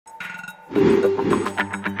Welcome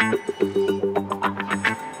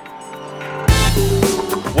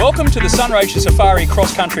to the Sunraysia Safari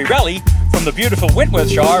Cross Country Rally from the beautiful Wentworth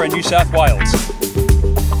Shire in New South Wales.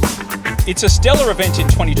 It's a stellar event in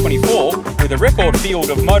 2024 with a record field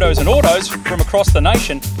of motos and autos from across the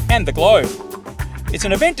nation and the globe. It's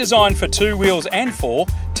an event designed for 2 wheels and 4,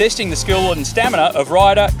 testing the skill and stamina of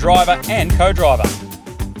rider, driver and co-driver.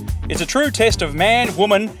 It's a true test of man,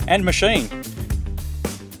 woman and machine.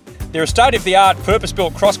 There are state-of-the-art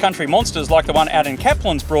purpose-built cross-country monsters like the one Adam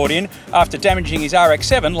Kaplan's brought in after damaging his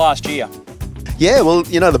RX-7 last year. Yeah, well,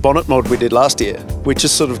 you know the bonnet mod we did last year? We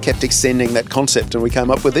just sort of kept extending that concept and we came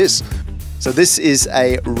up with this. So this is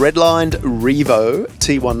a redlined Revo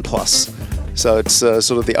T1 Plus. So it's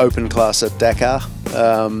sort of the open class at Dakar.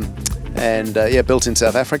 Yeah, built in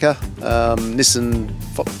South Africa. Nissan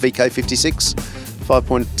VK56,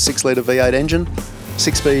 5.6 litre V8 engine.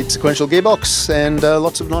 6-speed sequential gearbox and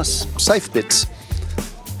lots of nice safe bits.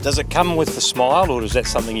 Does it come with the Smile or is that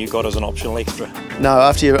something you got as an optional extra? No,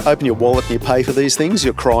 after you open your wallet and you pay for these things,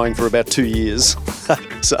 you're crying for about 2 years.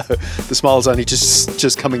 So the Smile's only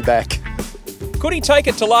just coming back. Could he take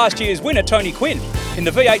it to last year's winner Tony Quinn in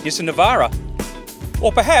the V8 Nissan Navara?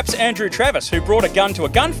 Or perhaps Andrew Travis, who brought a gun to a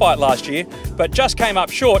gunfight last year but just came up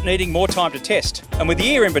short needing more time to test. And with the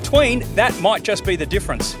year in between, that might just be the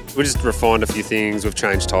difference. We just refined a few things. We've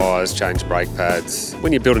changed tyres, changed brake pads.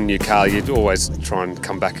 When you build a new car, you'd always try and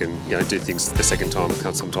come back and do things the second time.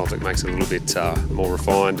 Sometimes it makes it a little bit more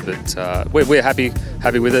refined, but we're happy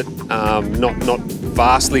with it. Not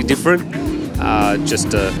vastly different, just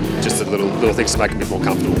the little things to make it a bit more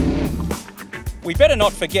comfortable. We better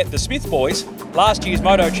not forget the Smith boys. Last year's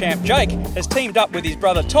Moto champ Jake has teamed up with his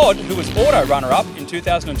brother Todd, who was auto runner-up in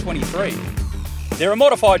 2023. There are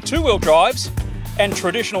modified 2-wheel drives and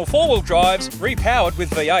traditional 4-wheel drives repowered with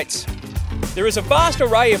V8s. There is a vast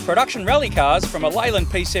array of production rally cars from a Leyland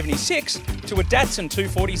P76 to a Datsun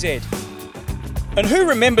 240Z. And who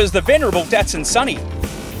remembers the venerable Datsun Sunny?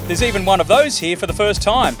 There's even one of those here for the first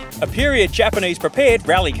time, a period Japanese prepared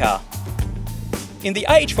rally car. In the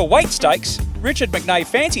Age for Weight Stakes, Richard McNay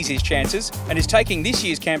fancies his chances and is taking this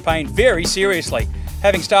year's campaign very seriously,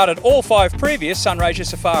 having started all 5 previous Sunraysia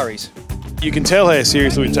Safaris. You can tell how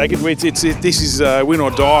seriously we take it. This is win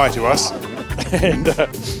or die to us. And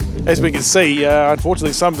as we can see,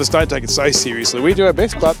 unfortunately, some of us don't take it so seriously. We do our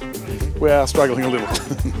best, but we are struggling a little.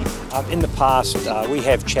 In the past, we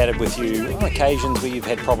have chatted with you on occasions where you've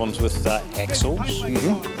had problems with axles.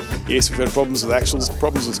 Mm-hmm. Yes, we've had problems with axles,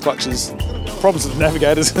 problems with clutches, problems with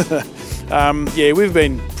navigators. Yeah, we've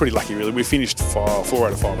been pretty lucky, really. We finished 4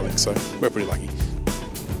 out of 5, I think, so we're pretty lucky.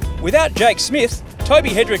 Without Jake Smith, Toby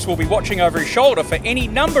Hedricks will be watching over his shoulder for any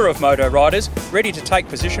number of moto riders ready to take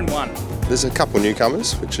position 1. There's a couple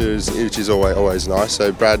newcomers, which is always nice.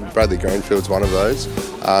 So Bradley Greenfield's one of those.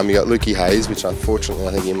 You got Lukey Hayes, which unfortunately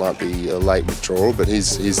I think he might be a late withdrawal, but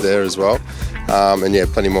he's there as well. And yeah,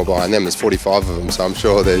 plenty more behind them. There's 45 of them, so I'm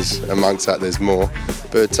sure amongst that there's more.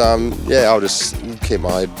 But yeah, I'll just keep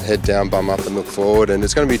my head down, bum up, and look forward. And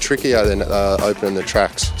it's going to be trickier than opening the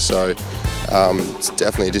tracks. So it's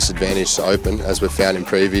definitely a disadvantage to open, as we've found in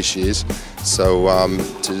previous years. So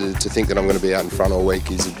to think that I'm going to be out in front all week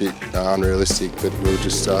is a bit unrealistic, but we'll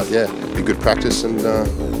just be good practice and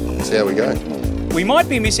see how we go. We might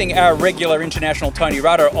be missing our regular international Tony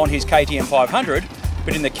Rudder on his KTM 500,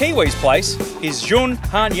 but in the Kiwis' place is Jun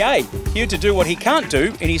Han-Ye, here to do what he can't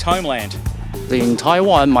do in his homeland. In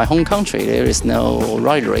Taiwan, my home country, there is no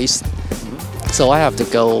ride race. So I have to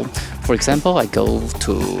go, for example, I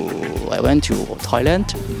went to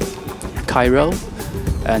Thailand, Cairo,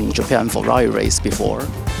 and Japan for ride race before.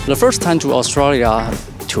 The first time to Australia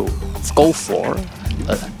to go for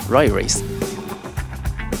a ride race.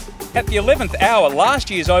 At the 11th hour, last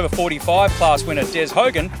year's over 45 class winner Des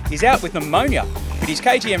Hogan is out with pneumonia, but his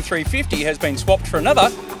KTM 350 has been swapped for another,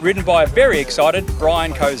 ridden by a very excited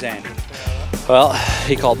Brian Kozan. Well,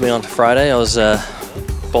 he called me on Friday. I was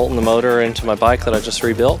bolting the motor into my bike that I just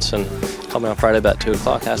rebuilt, and called me on Friday about 2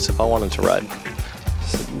 o'clock, asked if I wanted to ride. I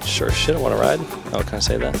said, sure as shit I want to ride. Oh, can I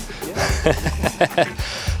say that? Yeah.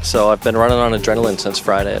 So I've been running on adrenaline since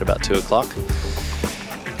Friday at about 2 o'clock.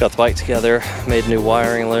 Got the bike together, made a new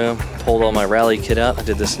wiring loom, pulled all my rally kit out. I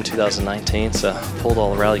did this in 2019, so pulled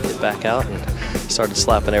all the rally kit back out and started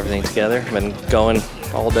slapping everything together. Been going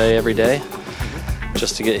all day, every day,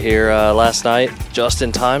 just to get here last night, just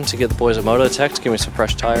in time to get the boys at Mototech to give me some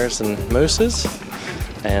fresh tires and mousses.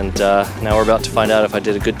 And now we're about to find out if I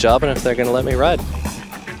did a good job and if they're going to let me ride.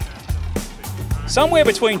 Somewhere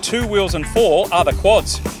between 2 wheels and 4 are the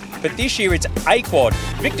quads, but this year it's a quad,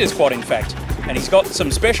 Victor's quad in fact, and he's got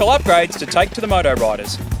some special upgrades to take to the moto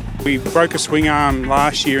riders. We broke a swing arm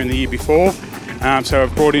last year and the year before, so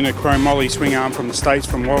I've brought in a chrome moly swing arm from the States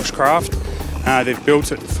from Welsh Craft. They've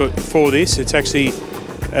built it for this. It's actually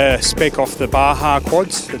a spec off the Baja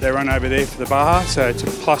quads that they run over there for the Baja, so it's a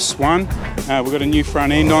 +1. We've got a new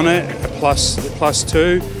front end on it, a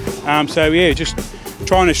 +2. So yeah, just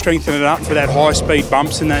trying to strengthen it up for that high speed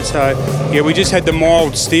bumps and that. So yeah, we just had the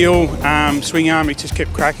mild steel swing arm, it just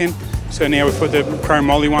kept cracking. So now we put the chrome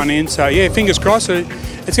moly one in. So yeah, fingers crossed.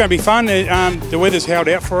 It's going to be fun. The weather's held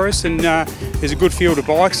out for us, and there's a good field of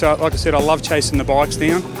bikes. So like I said, I love chasing the bikes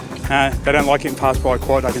down. They don't like getting past by a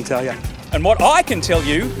quad, I can tell you. And what I can tell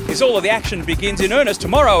you is all of the action begins in earnest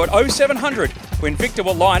tomorrow at 0700, when Victor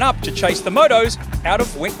will line up to chase the motos out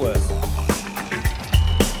of Wentworth.